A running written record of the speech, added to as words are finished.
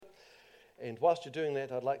And whilst you're doing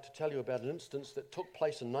that, I'd like to tell you about an instance that took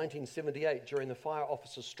place in 1978 during the fire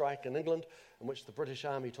officers' strike in England, in which the British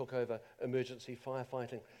Army took over emergency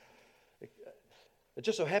firefighting. It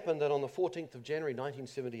just so happened that on the 14th of January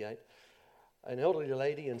 1978, an elderly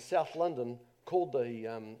lady in South London called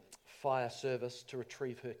the fire service to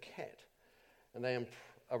retrieve her cat. And they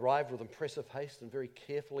arrived with impressive haste and very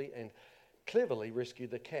carefully and cleverly rescued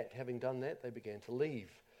the cat. Having done that, they began to leave.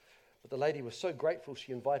 But the lady was so grateful,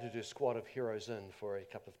 she invited her squad of heroes in for a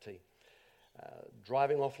cup of tea.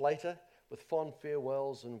 Driving off later, with fond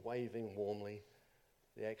farewells and waving warmly,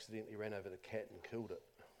 they accidentally ran over the cat and killed it.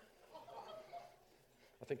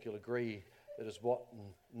 I think you'll agree that is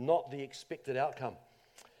not the expected outcome.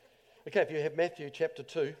 Okay, if you have Matthew chapter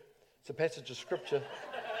 2, it's a passage of scripture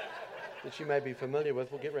that you may be familiar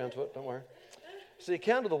with. We'll get round to it, don't worry. It's the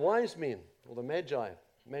account of the wise men, or the magi,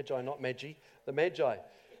 not magi, the magi,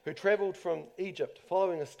 who travelled from Egypt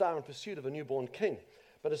following a star in pursuit of a newborn king.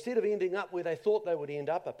 But instead of ending up where they thought they would end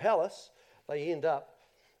up, a palace, they end up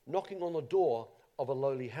knocking on the door of a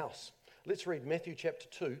lowly house. Let's read Matthew chapter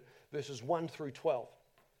 2, verses 1 through 12.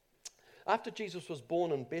 After Jesus was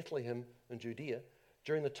born in Bethlehem in Judea,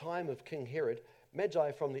 during the time of King Herod,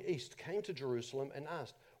 Magi from the east came to Jerusalem and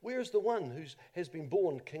asked, "Where is the one who has been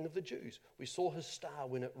born King of the Jews? We saw his star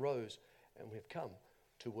when it rose, and we have come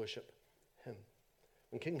to worship him."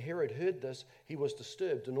 When King Herod heard this, he was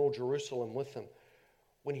disturbed, and all Jerusalem with him.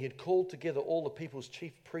 When he had called together all the people's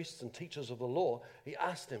chief priests and teachers of the law, he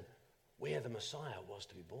asked them where the Messiah was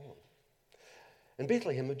to be born. "In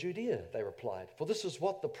Bethlehem of Judea," they replied, "for this is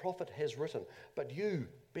what the prophet has written. But you,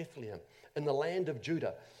 Bethlehem, in the land of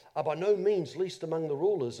Judah, are by no means least among the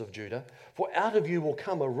rulers of Judah, for out of you will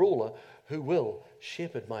come a ruler who will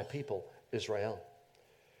shepherd my people Israel."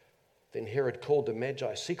 Then Herod called the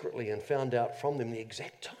Magi secretly and found out from them the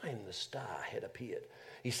exact time the star had appeared.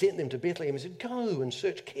 He sent them to Bethlehem and said, "Go and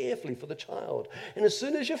search carefully for the child, and as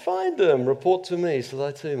soon as you find him, report to me so that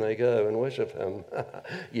I too may go and worship him."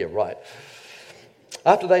 Yeah, right.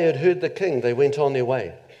 After they had heard the king, they went on their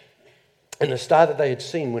way. And the star that they had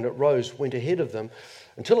seen when it rose went ahead of them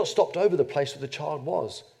until it stopped over the place where the child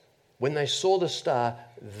was. When they saw the star,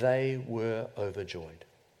 they were overjoyed.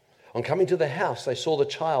 On coming to the house, they saw the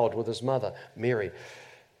child with his mother, Mary,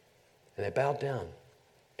 and they bowed down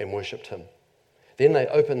and worshipped him. Then they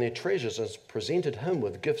opened their treasures and presented him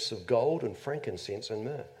with gifts of gold and frankincense and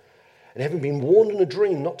myrrh. And having been warned in a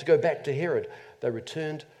dream not to go back to Herod, they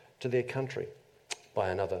returned to their country by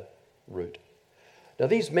another route. Now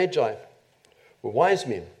these magi were wise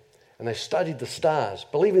men, and they studied the stars,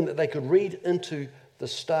 believing that they could read into the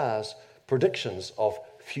stars predictions of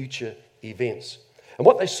future events. And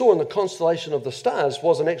what they saw in the constellation of the stars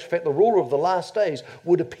was, in actual fact, the ruler of the last days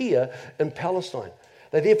would appear in Palestine.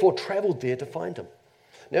 They therefore travelled there to find him.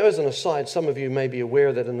 Now, as an aside, some of you may be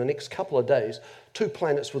aware that in the next couple of days, two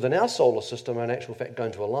planets within our solar system are in actual fact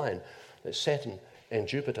going to align. That's Saturn and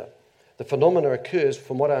Jupiter. The phenomena occurs,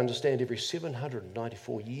 from what I understand, every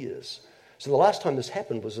 794 years. So the last time this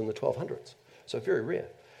happened was in the 1200s. So very rare.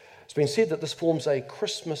 It's been said that this forms a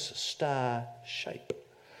Christmas star shape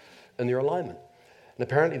in their alignment. And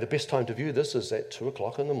apparently the best time to view this is at 2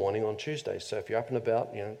 o'clock in the morning on Tuesday. So if you're up and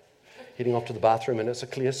about, heading off to the bathroom and it's a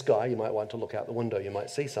clear sky, you might want to look out the window. You might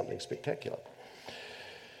see something spectacular.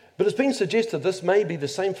 But it's been suggested this may be the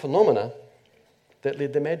same phenomena that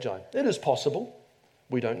led the Magi. It is possible.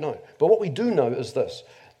 We don't know. But what we do know is this,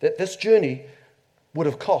 that this journey would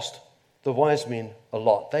have cost the wise men a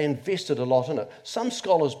lot. They invested a lot in it. Some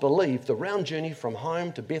scholars believe the round journey from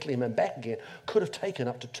home to Bethlehem and back again could have taken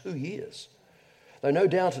up to 2 years. They no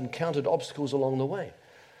doubt encountered obstacles along the way.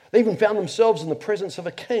 They even found themselves in the presence of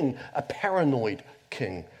a king, a paranoid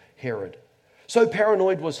king, Herod. So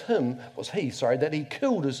paranoid was he, that he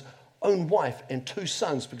killed his own wife and 2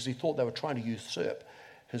 sons because he thought they were trying to usurp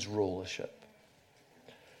his rulership.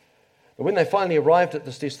 But when they finally arrived at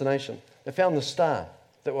this destination, they found the star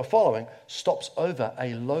that were following stops over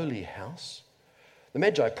a lowly house. The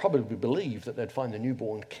Magi probably believed that they'd find the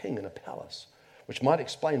newborn king in a palace, which might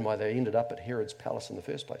explain why they ended up at Herod's palace in the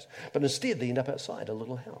first place. But instead, they end up outside a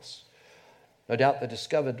little house. No doubt they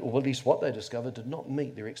discovered, or at least what they discovered, did not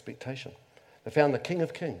meet their expectation. They found the King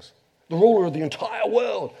of Kings, the ruler of the entire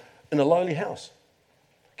world, in a lowly house.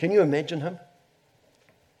 Can you imagine him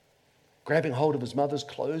grabbing hold of his mother's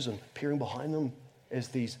clothes and peering behind them as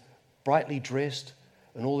these brightly dressed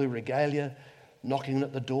in all their regalia, knocking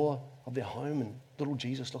at the door of their home and little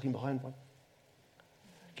Jesus looking behind one?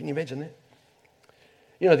 Can you imagine that?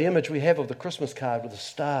 The image we have of the Christmas card with a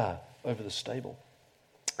star over the stable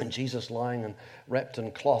and Jesus lying and wrapped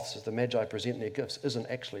in cloths as the Magi present their gifts isn't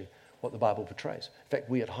actually what the Bible portrays. In fact,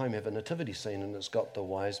 we at home have a nativity scene, and it's got the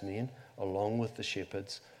wise men along with the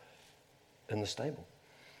shepherds in the stable.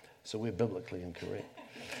 So we're biblically incorrect.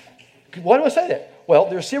 Why do I say that? Well,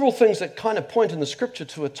 there are several things that kind of point in the scripture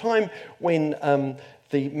to a time when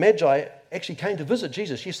the Magi actually came to visit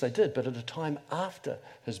Jesus. Yes, they did, but at a time after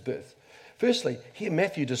his birth. Firstly, here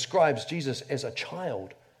Matthew describes Jesus as a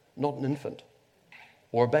child, not an infant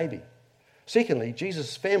or a baby. Secondly,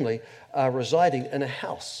 Jesus' family are residing in a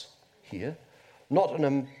house here, not in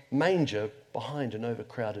a manger behind an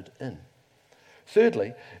overcrowded inn.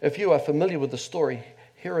 Thirdly, if you are familiar with the story,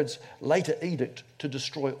 Herod's later edict to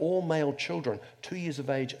destroy all male children 2 years of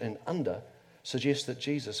age and under suggests that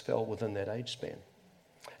Jesus fell within that age span.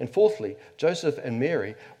 And fourthly, Joseph and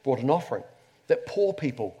Mary brought an offering that poor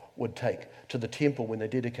people would take to the temple when they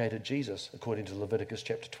dedicated Jesus, according to Leviticus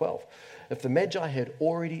chapter 12. If the Magi had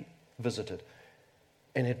already visited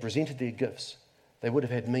and had presented their gifts, they would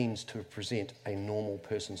have had means to present a normal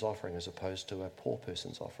person's offering as opposed to a poor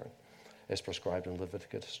person's offering, as prescribed in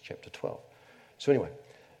Leviticus chapter 12. So anyway,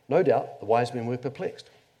 no doubt the wise men were perplexed.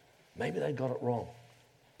 Maybe they got it wrong.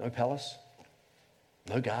 No palace,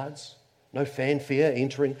 no guards, no fanfare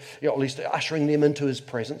entering, at least ushering them into his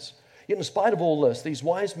presence. Yet in spite of all this, these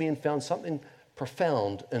wise men found something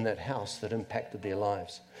profound in that house that impacted their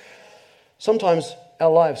lives. Sometimes our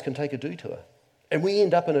lives can take a detour, and we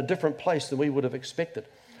end up in a different place than we would have expected.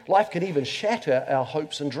 Life can even shatter our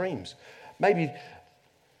hopes and dreams. Maybe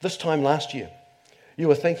this time last year, you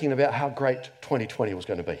were thinking about how great 2020 was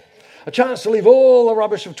going to be. A chance to leave all the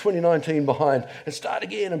rubbish of 2019 behind and start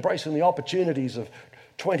again embracing the opportunities of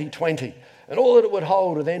 2020 and all that it would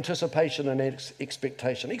hold with anticipation and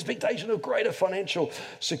expectation. Expectation of greater financial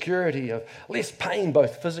security, of less pain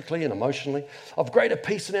both physically and emotionally, of greater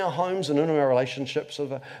peace in our homes and in our relationships,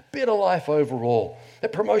 of a better life overall.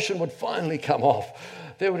 That promotion would finally come off.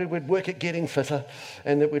 That we'd work at getting fitter,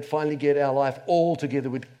 and that we'd finally get our life all together.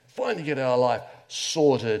 We'd finally get our life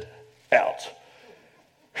sorted out.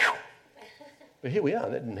 Whew. But here we are,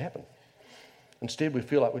 that didn't happen. Instead, we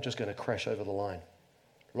feel like we're just going to crash over the line.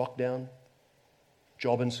 Lockdown,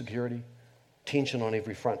 job insecurity, tension on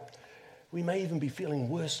every front. We may even be feeling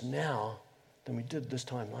worse now than we did this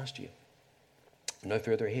time last year. No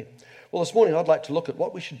further ahead. Well, this morning I'd like to look at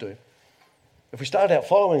what we should do if we started out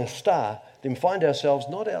following a star, then find ourselves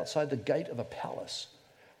not outside the gate of a palace,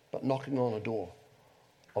 but knocking on a door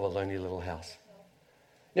of a lonely little house.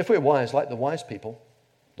 If we're wise, like the wise people,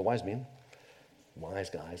 the wise men, wise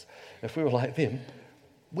guys, if we were like them,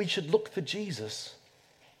 we should look for Jesus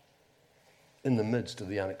in the midst of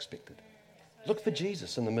the unexpected. Look for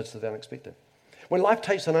Jesus in the midst of the unexpected. When life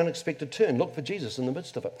takes an unexpected turn, look for Jesus in the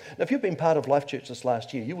midst of it. Now, if you've been part of Life Church this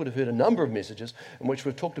last year, you would have heard a number of messages in which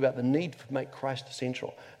we've talked about the need to make Christ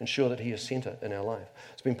central, ensure that he is center in our life.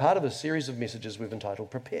 It's been part of a series of messages we've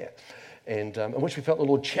entitled Prepare, and in which we felt the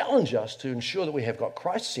Lord challenge us to ensure that we have got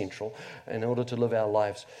Christ central in order to live our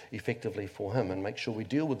lives effectively for him and make sure we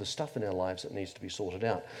deal with the stuff in our lives that needs to be sorted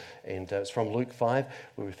out. And it's from Luke 5,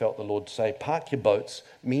 where we felt the Lord say, park your boats,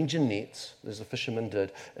 mend your nets, as the fishermen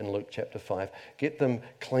did in Luke chapter 5. Get them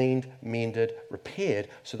cleaned, mended, repaired,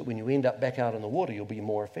 so that when you end up back out in the water, you'll be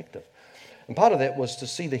more effective. And part of that was to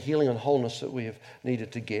see the healing and wholeness that we have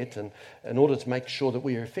needed to get, and in order to make sure that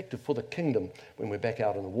we are effective for the kingdom when we're back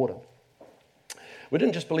out in the water. We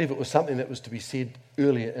didn't just believe it was something that was to be said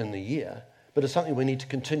earlier in the year, but it's something we need to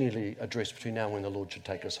continually address between now and when the Lord should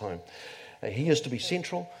take us home. He is to be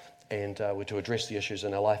central, and we're to address the issues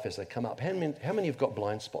in our life as they come up. How many have got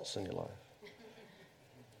blind spots in your life?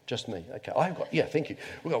 Just me. Okay, I've got, yeah, thank you.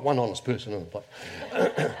 We've got one honest person in the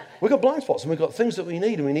place. We've got blind spots, and we've got things that we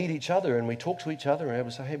need, and we need each other, and we talk to each other, and we're able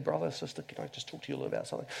to say, hey, brother, sister, can I just talk to you a little about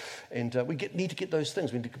something? And we need to get those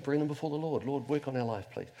things. We need to bring them before the Lord. Lord, work on our life,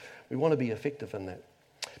 please. We want to be effective in that.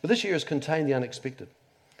 But this year has contained the unexpected.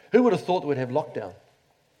 Who would have thought that we'd have lockdown,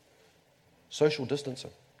 social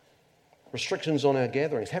distancing, restrictions on our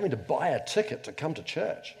gatherings, having to buy a ticket to come to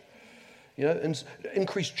church,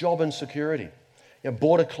 increased job insecurity,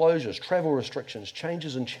 border closures, travel restrictions,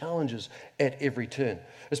 changes and challenges at every turn.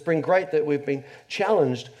 It's been great that we've been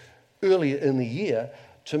challenged earlier in the year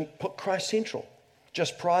to put Christ central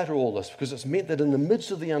just prior to all this, because it's meant that in the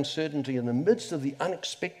midst of the uncertainty, in the midst of the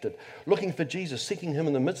unexpected, looking for Jesus, seeking him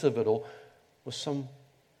in the midst of it all, was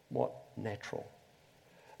somewhat natural.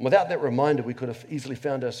 And without that reminder, we could have easily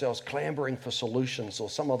found ourselves clambering for solutions or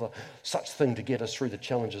some other such thing to get us through the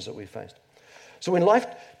challenges that we faced. So when life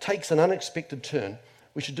takes an unexpected turn,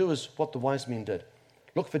 we should do as what the wise men did.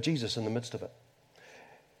 Look for Jesus in the midst of it.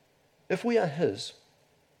 If we are his,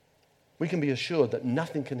 we can be assured that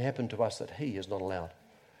nothing can happen to us that he has not allowed.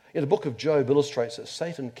 The book of Job illustrates that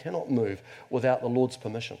Satan cannot move without the Lord's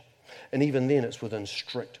permission. And even then, it's within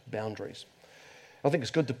strict boundaries. I think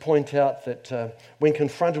it's good to point out that when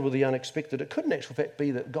confronted with the unexpected, it could in actual fact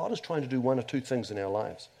be that God is trying to do one of two things in our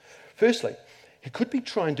lives. Firstly, he could be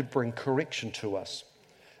trying to bring correction to us.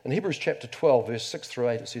 In Hebrews chapter 12, verse 6 through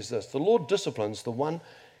 8, it says this: "The Lord disciplines the one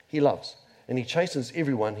he loves, and he chastens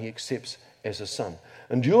everyone he accepts as his son.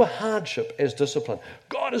 Endure hardship as discipline.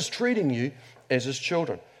 God is treating you as his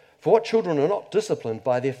children. For what children are not disciplined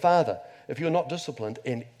by their father? If you're not disciplined,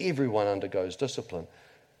 and everyone undergoes discipline,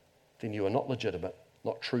 then you are not legitimate,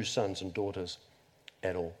 not true sons and daughters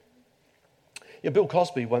at all." Bill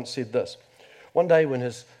Cosby once said this: "One day when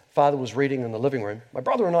his father was reading in the living room, my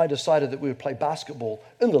brother and I decided that we would play basketball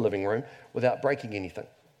in the living room without breaking anything.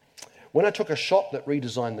 When I took a shot that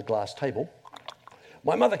redesigned the glass table,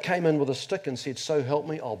 my mother came in with a stick and said, 'So help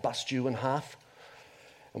me, I'll bust you in half.'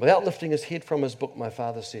 And without lifting his head from his book, my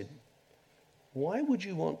father said, 'Why would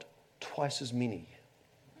you want twice as many?'"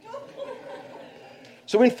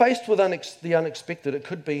 So when faced with the unexpected, it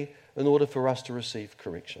could be in order for us to receive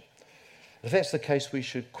correction. If that's the case, we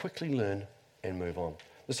should quickly learn and move on.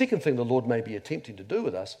 The second thing the Lord may be attempting to do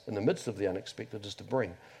with us in the midst of the unexpected is to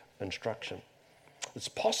bring instruction. It's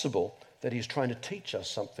possible that he's trying to teach us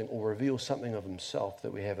something or reveal something of himself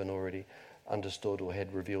that we haven't already understood or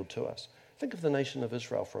had revealed to us. Think of the nation of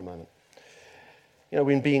Israel for a moment.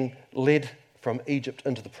 When being led from Egypt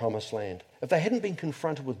into the promised land, if they hadn't been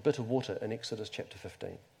confronted with bitter water in Exodus chapter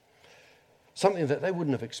 15, something that they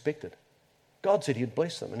wouldn't have expected, God said he'd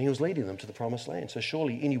bless them and he was leading them to the promised land. So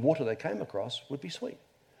surely any water they came across would be sweet.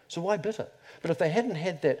 So why bitter? But if they hadn't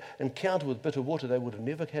had that encounter with bitter water, they would have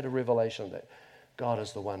never had a revelation that God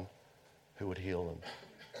is the one who would heal them.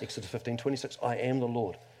 Exodus 15:26, "I am the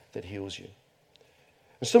Lord that heals you."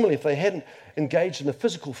 And similarly, if they hadn't engaged in a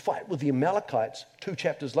physical fight with the Amalekites 2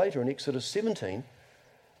 chapters later in Exodus 17,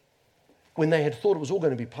 when they had thought it was all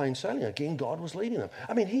going to be plain sailing, again, God was leading them.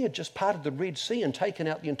 He had just parted the Red Sea and taken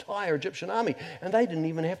out the entire Egyptian army, and they didn't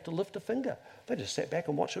even have to lift a finger. They just sat back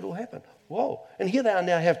and watched it all happen. Whoa. And here they are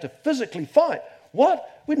now have to physically fight.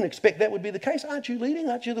 What? We didn't expect that would be the case. Aren't you leading?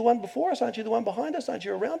 Aren't you the one before us? Aren't you the one behind us? Aren't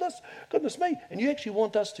you around us? Goodness me. And you actually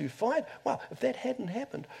want us to fight? Well, if that hadn't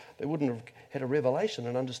happened, they wouldn't have had a revelation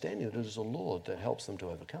and understanding that it is the Lord that helps them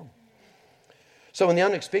to overcome. So in the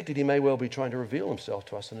unexpected, he may well be trying to reveal himself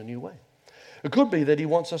to us in a new way. It could be that he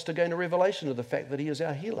wants us to gain a revelation of the fact that he is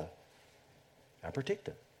our healer, our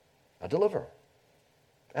protector, our deliverer,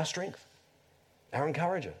 our strength, our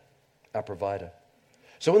encourager, our provider.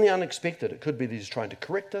 So in the unexpected, it could be that he's trying to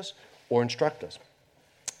correct us or instruct us.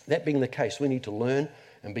 That being the case, we need to learn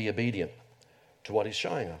and be obedient to what he's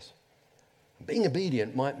showing us. Being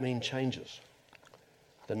obedient might mean changes,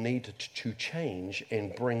 the need to change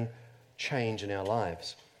and bring change in our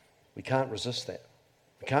lives. We can't resist that.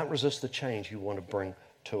 We can't resist the change you want to bring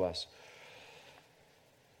to us.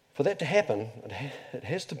 For that to happen, it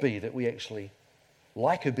has to be that we actually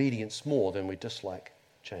like obedience more than we dislike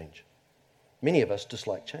change. Many of us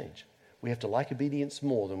dislike change. We have to like obedience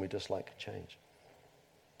more than we dislike change.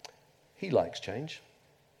 He likes change.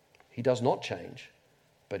 He does not change,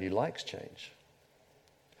 but he likes change.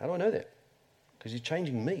 How do I know that? Because he's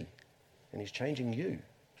changing me and he's changing you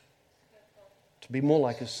to be more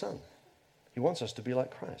like his son. He wants us to be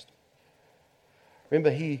like Christ.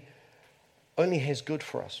 Remember, he only has good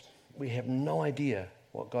for us. We have no idea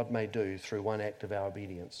what God may do through one act of our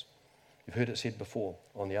obedience. You've heard it said before,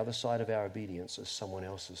 on the other side of our obedience is someone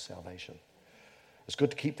else's salvation. It's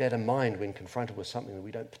good to keep that in mind when confronted with something that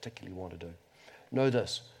we don't particularly want to do. Know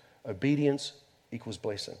this: obedience equals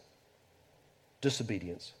blessing.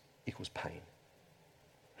 Disobedience equals pain.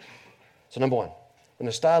 So number one, when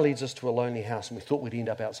a star leads us to a lonely house and we thought we'd end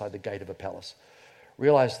up outside the gate of a palace,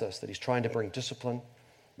 realize this, that he's trying to bring discipline,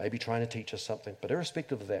 maybe trying to teach us something, but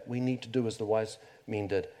irrespective of that, we need to do as the wise men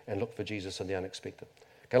did and look for Jesus in the unexpected.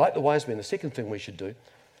 Okay, like the wise men, the second thing we should do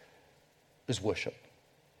is worship.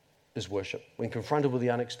 When confronted with the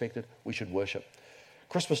unexpected, we should worship.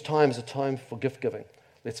 Christmas time is a time for gift giving.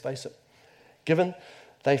 Let's face it. Given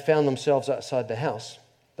they found themselves outside the house,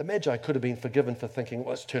 the Magi could have been forgiven for thinking,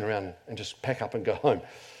 well, let's turn around and just pack up and go home.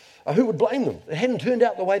 Who would blame them? It hadn't turned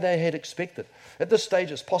out the way they had expected. At this stage,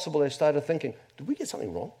 it's possible they started thinking, did we get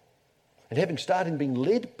something wrong? And having started being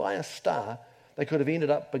led by a star, they could have ended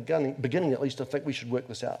up beginning at least to think we should work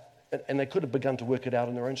this out. And they could have begun to work it out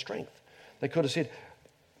in their own strength. They could have said,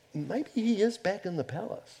 maybe he is back in the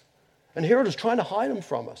palace. And Herod is trying to hide him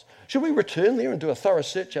from us. Should we return there and do a thorough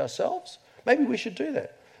search ourselves? Maybe we should do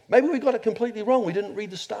that. Maybe we got it completely wrong. We didn't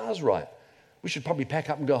read the stars right. We should probably pack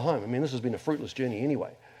up and go home. This has been a fruitless journey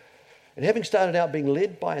anyway. And having started out being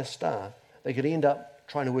led by a star, they could end up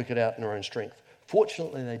trying to work it out in their own strength.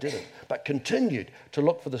 Fortunately, they didn't, but continued to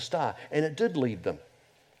look for the star, and it did lead them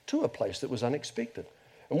to a place that was unexpected.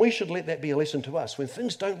 And we should let that be a lesson to us. When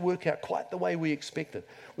things don't work out quite the way we expected,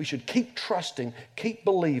 we should keep trusting, keep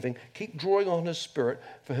believing, keep drawing on His Spirit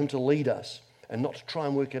for Him to lead us and not to try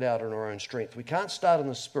and work it out in our own strength. We can't start in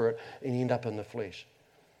the Spirit and end up in the flesh.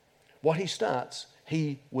 What He starts,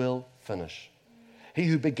 He will finish. He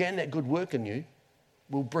who began that good work in you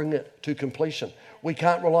will bring it to completion. We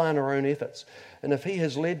can't rely on our own efforts. And if He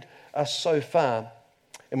has led us so far,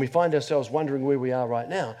 and we find ourselves wondering where we are right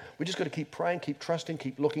now, we just got to keep praying, keep trusting,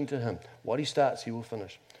 keep looking to Him. What He starts, He will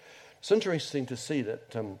finish. It's interesting to see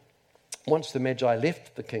that once the Magi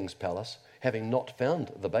left the king's palace, having not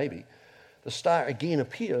found the baby, the star again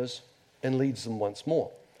appears and leads them once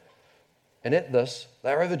more. And at this,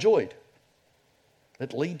 they are overjoyed.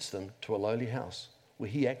 It leads them to a lowly house where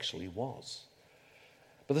He actually was.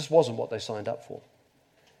 But this wasn't what they signed up for.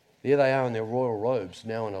 There they are in their royal robes,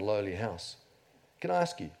 now in a lowly house. Can I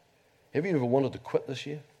ask you, have you ever wanted to quit this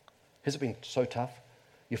year? Has it been so tough?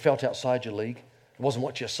 You felt outside your league. It wasn't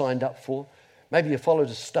what you signed up for. Maybe you followed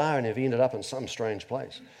a star and have ended up in some strange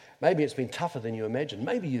place. Maybe it's been tougher than you imagined.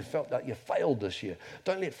 Maybe you felt like you failed this year.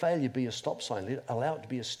 Don't let failure be a stop sign. Allow it to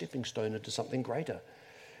be a stepping stone into something greater.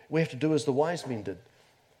 We have to do as the wise men did.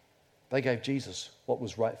 They gave Jesus what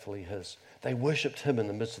was rightfully His. They worshipped Him in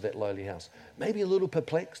the midst of that lowly house. Maybe a little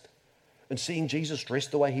perplexed and seeing Jesus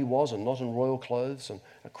dressed the way He was and not in royal clothes and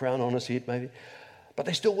a crown on His head maybe. But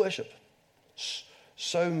they still worshipped.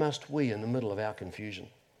 So must we in the middle of our confusion.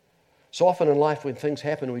 So often in life when things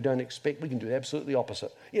happen we don't expect, we can do absolutely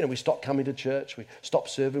opposite. We stop coming to church, we stop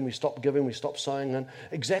serving, we stop giving, we stop sowing, and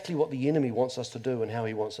exactly what the enemy wants us to do and how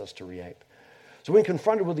he wants us to react. So when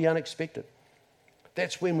confronted with the unexpected,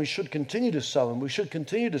 that's when we should continue to sow and we should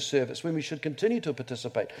continue to serve. It's when we should continue to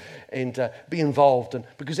participate and be involved. And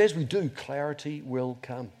because as we do, clarity will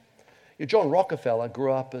come. John Rockefeller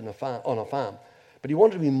grew up on a farm, but he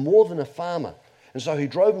wanted to be more than a farmer. And so he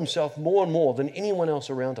drove himself more and more than anyone else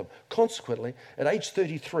around him. Consequently, at age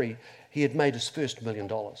 33, he had made his first $1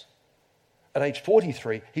 million. At age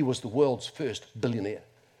 43, he was the world's first billionaire.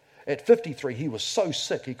 At 53, he was so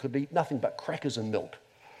sick he could eat nothing but crackers and milk.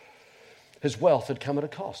 His wealth had come at a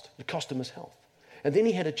cost. It cost him his health. And then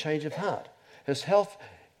he had a change of heart. His health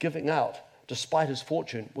giving out, despite his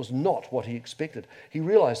fortune, was not what he expected. He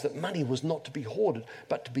realized that money was not to be hoarded,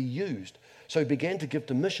 but to be used. So he began to give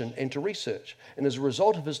to mission and to research. And as a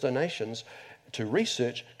result of his donations to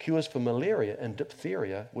research, cures for malaria and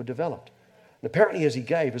diphtheria were developed. And apparently as he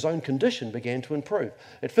gave, his own condition began to improve.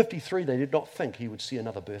 At 53, they did not think he would see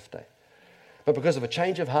another birthday. But because of a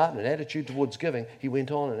change of heart and an attitude towards giving, he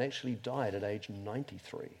went on and actually died at age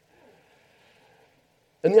 93.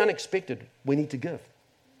 In the unexpected, we need to give.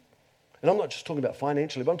 And I'm not just talking about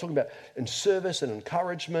financially, but I'm talking about in service and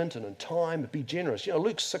encouragement and in time. Be generous.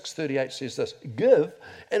 Luke 6:38 says this, give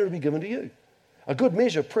and it will be given to you. A good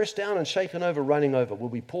measure, pressed down and shaken over, running over, will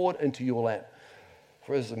be poured into your lap.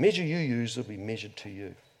 For as the measure you use will be measured to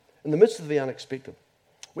you. In the midst of the unexpected,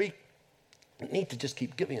 we need to just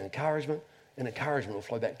keep giving encouragement, and encouragement will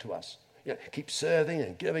flow back to us. Keep serving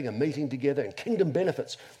and giving and meeting together, and kingdom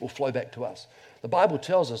benefits will flow back to us. The Bible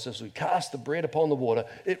tells us as we cast the bread upon the water,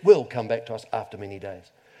 it will come back to us after many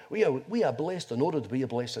days. We are blessed in order to be a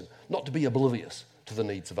blessing, not to be oblivious to the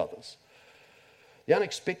needs of others. The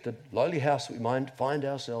unexpected, lowly house that we might find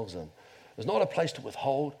ourselves in is not a place to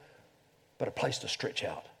withhold, but a place to stretch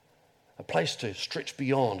out, a place to stretch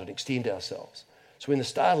beyond and extend ourselves. So when the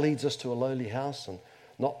star leads us to a lowly house and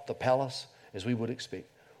not the palace as we would expect,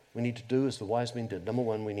 we need to do as the wise men did. Number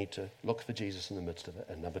one, we need to look for Jesus in the midst of it.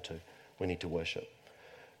 And number two, we need to worship.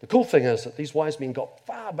 The cool thing is that these wise men got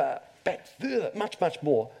far back further, much, much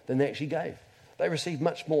more than they actually gave. They received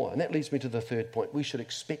much more. And that leads me to the third point. We should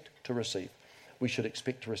expect to receive. We should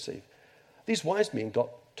expect to receive. These wise men got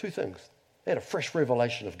two things. They had a fresh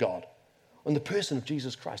revelation of God in the person of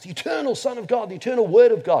Jesus Christ, the eternal Son of God, the eternal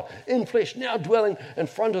Word of God in flesh, now dwelling in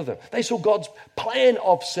front of them. They saw God's plan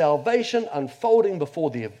of salvation unfolding before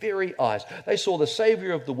their very eyes. They saw the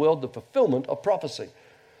Savior of the world, the fulfillment of prophecy.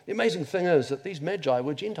 The amazing thing is that these Magi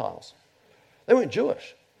were Gentiles. They weren't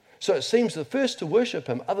Jewish. So it seems the first to worship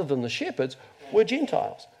him, other than the shepherds, were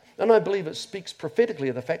Gentiles. And I believe it speaks prophetically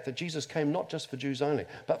of the fact that Jesus came not just for Jews only,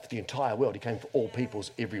 but for the entire world. He came for all peoples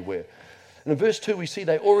everywhere. And in verse 2, we see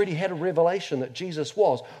they already had a revelation that Jesus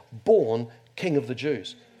was born King of the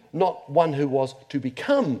Jews. Not one who was to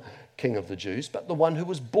become King of the Jews, but the one who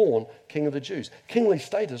was born King of the Jews. Kingly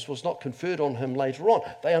status was not conferred on him later on.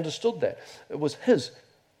 They understood that. It was his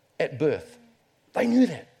at birth. They knew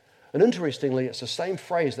that. And interestingly, it's the same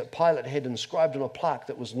phrase that Pilate had inscribed on a plaque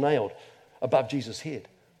that was nailed above Jesus' head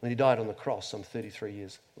when he died on the cross some 33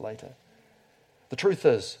 years later. The truth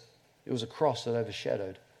is, it was a cross that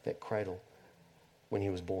overshadowed that cradle when he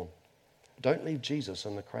was born. Don't leave Jesus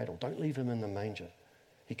in the cradle. Don't leave him in the manger.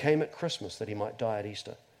 He came at Christmas that he might die at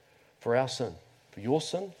Easter for our sin, for your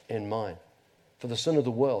sin and mine, for the sin of the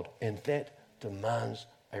world. And that demands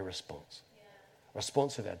a response. A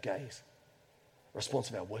response of our gaze, a response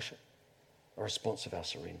of our worship, a response of our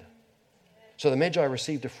surrender. So the Magi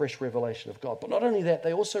received a fresh revelation of God. But not only that,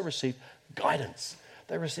 they also received guidance.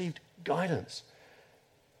 They received guidance.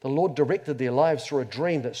 The Lord directed their lives through a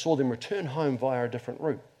dream that saw them return home via a different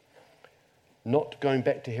route. Not going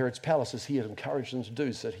back to Herod's palace as he had encouraged them to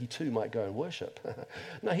do so that he too might go and worship.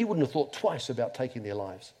 No, he wouldn't have thought twice about taking their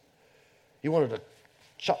lives. He wanted to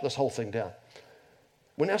shut this whole thing down.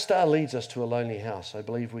 When our star leads us to a lonely house, I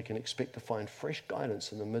believe we can expect to find fresh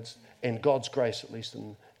guidance in the midst, and God's grace, at least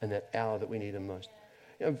in that hour that we need him most.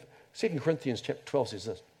 2 Corinthians chapter 12 says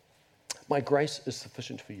this, "My grace is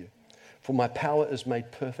sufficient for you, for my power is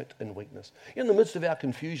made perfect in weakness." In the midst of our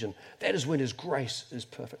confusion, that is when his grace is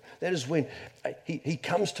perfect. That is when he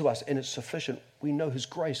comes to us and it's sufficient. We know his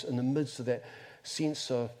grace in the midst of that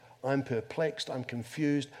sense of, I'm perplexed, I'm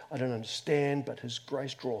confused, I don't understand, but his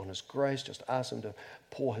grace, draw on his grace. Just ask him to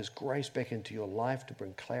pour his grace back into your life to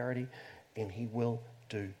bring clarity, and he will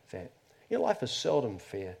do that. Life is seldom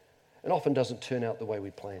fair and often doesn't turn out the way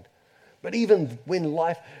we planned. But even when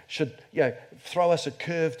life should throw us a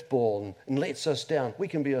curved ball and lets us down, we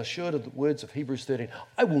can be assured of the words of Hebrews 13,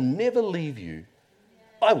 I will never leave you,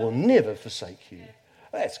 I will never forsake you.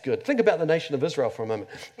 That's good. Think about the nation of Israel for a moment.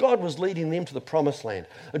 God was leading them to the promised land,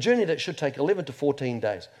 a journey that should take 11 to 14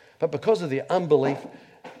 days. But because of their unbelief,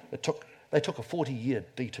 they took a 40-year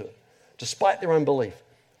detour. Despite their unbelief,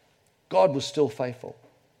 God was still faithful.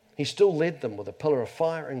 He still led them with a pillar of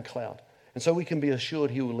fire and cloud. And so we can be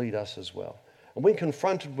assured he will lead us as well. And when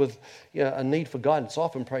confronted with a need for guidance, I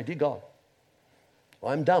often pray, dear God,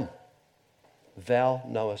 I'm dumb. Thou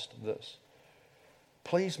knowest this.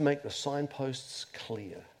 Please make the signposts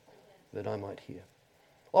clear that I might hear.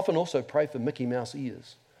 Often also pray for Mickey Mouse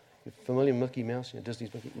ears. You're familiar with Mickey Mouse?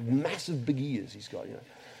 Disney's Mickey, massive big ears he's got.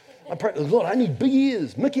 I pray, Lord, I need big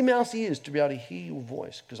ears, Mickey Mouse ears, to be able to hear your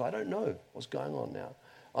voice, because I don't know what's going on now.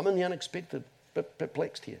 I'm in the unexpected,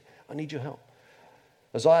 perplexed here. I need your help.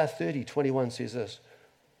 Isaiah 30:21 says this,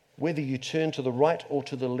 whether you turn to the right or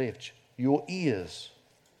to the left, your ears,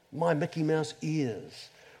 my Mickey Mouse ears,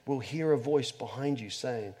 will hear a voice behind you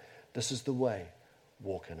saying, this is the way,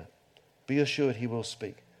 walk in it. Be assured he will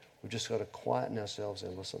speak. We've just got to quieten ourselves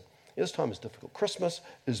and listen. This time is difficult. Christmas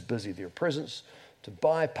is busy. There are presents to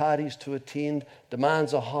buy, parties to attend,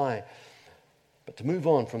 demands are high. But to move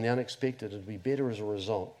on from the unexpected and to be better as a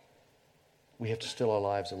result, we have to still our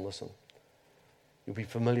lives and listen. You'll be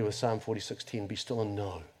familiar with Psalm 46:10, be still and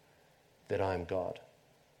know that I am God.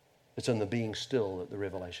 It's in the being still that the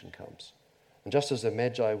revelation comes. And just as the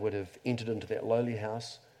Magi would have entered into that lowly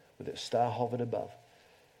house with that star hovered above,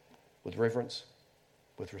 with reverence,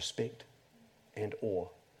 with respect and awe,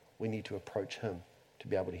 we need to approach him to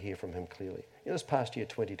be able to hear from him clearly. This past year,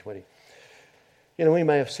 2020, we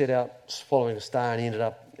may have set out following a star and ended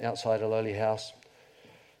up outside a lowly house,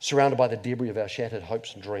 surrounded by the debris of our shattered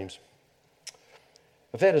hopes and dreams.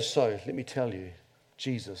 If that is so, let me tell you,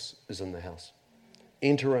 Jesus is in the house.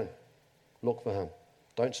 Enter in. Look for him.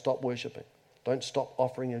 Don't stop worshiping. Don't stop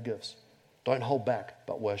offering your gifts. Don't hold back,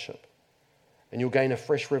 but worship. And you'll gain a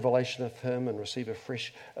fresh revelation of him and receive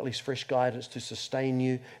at least fresh guidance to sustain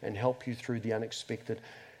you and help you through the unexpected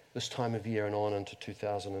this time of year and on into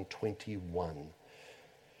 2021.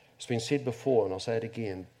 It's been said before, and I'll say it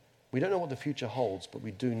again, we don't know what the future holds, but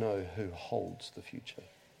we do know who holds the future.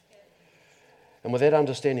 And with that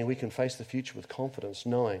understanding, we can face the future with confidence,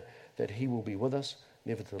 knowing that he will be with us,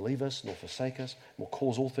 never to leave us nor forsake us, and will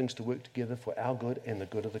cause all things to work together for our good and the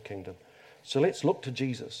good of the kingdom. So let's look to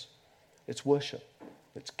Jesus. Let's worship.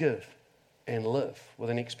 Let's give and live with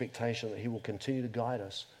an expectation that he will continue to guide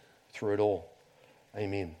us through it all.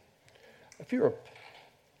 Amen. If you're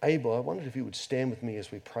able, I wondered if you would stand with me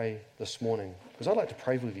as we pray this morning, because I'd like to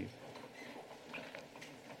pray with you.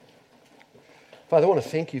 Father, I want to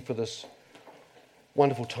thank you for this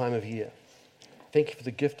wonderful time of year. Thank you for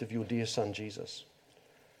the gift of your dear Son, Jesus.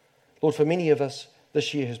 Lord, for many of us,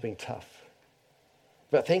 this year has been tough.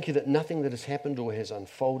 But thank you that nothing that has happened or has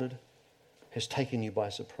unfolded has taken you by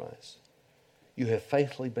surprise. You have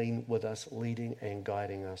faithfully been with us, leading and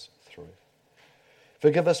guiding us through.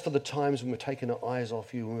 Forgive us for the times when we've taken our eyes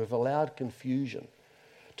off you, when we've allowed confusion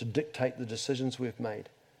to dictate the decisions we've made.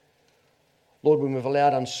 Lord, when we've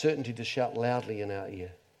allowed uncertainty to shout loudly in our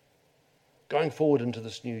ear, going forward into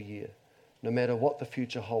this new year, no matter what the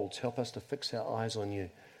future holds, help us to fix our eyes on you,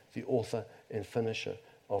 the author and finisher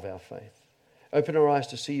of our faith. Open our eyes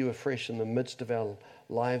to see you afresh in the midst of our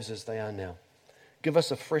lives as they are now. Give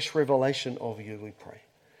us a fresh revelation of you, we pray.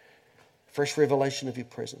 Fresh revelation of your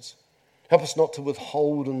presence. Help us not to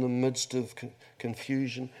withhold in the midst of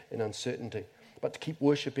confusion and uncertainty, but to keep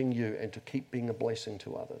worshipping you and to keep being a blessing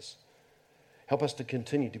to others. Help us to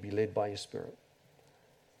continue to be led by your Spirit.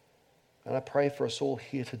 And I pray for us all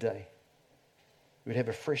here today. We'd have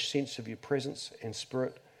a fresh sense of your presence, and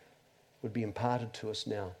Spirit would be imparted to us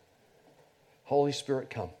now. Holy Spirit,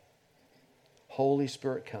 come. Holy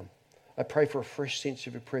Spirit, come. I pray for a fresh sense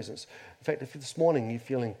of your presence. In fact, if this morning you're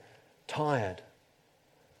feeling tired,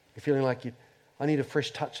 you're feeling like I need a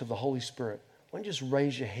fresh touch of the Holy Spirit, why don't you just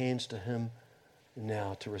raise your hands to him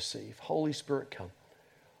now to receive. Holy Spirit, come.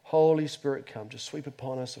 Holy Spirit, come. Just sweep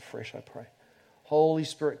upon us afresh, I pray. Holy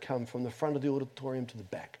Spirit, come from the front of the auditorium to the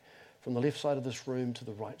back, from the left side of this room to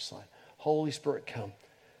the right side. Holy Spirit, come.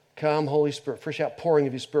 Come, Holy Spirit. Fresh outpouring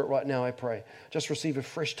of your Spirit right now, I pray. Just receive a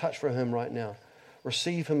fresh touch from him right now.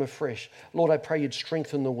 Receive him afresh. Lord, I pray you'd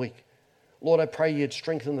strengthen the weak. Lord, I pray you'd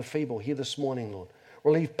strengthen the feeble here this morning, Lord.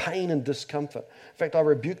 Relieve pain and discomfort. In fact, I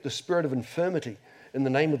rebuke the spirit of infirmity in the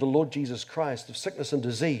name of the Lord Jesus Christ, of sickness and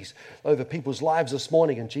disease over people's lives this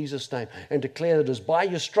morning in Jesus' name, and declare that it is by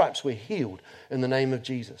your stripes we're healed in the name of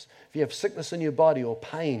Jesus. If you have sickness in your body or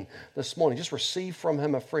pain this morning, just receive from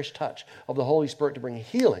him a fresh touch of the Holy Spirit to bring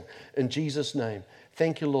healing in Jesus' name.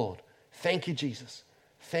 Thank you, Lord. Thank you, Jesus.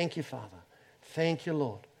 Thank you, Father. Thank you,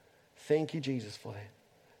 Lord. Thank you, Jesus, for that.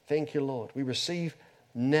 Thank you, Lord. We receive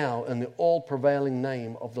now in the all-prevailing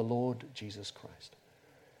name of the Lord Jesus Christ.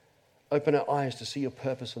 Open our eyes to see your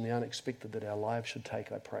purpose and the unexpected that our lives should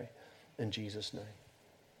take, I pray, in Jesus' name.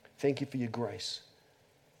 Thank you for your grace.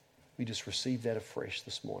 We just receive that afresh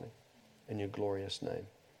this morning in your glorious name.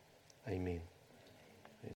 Amen.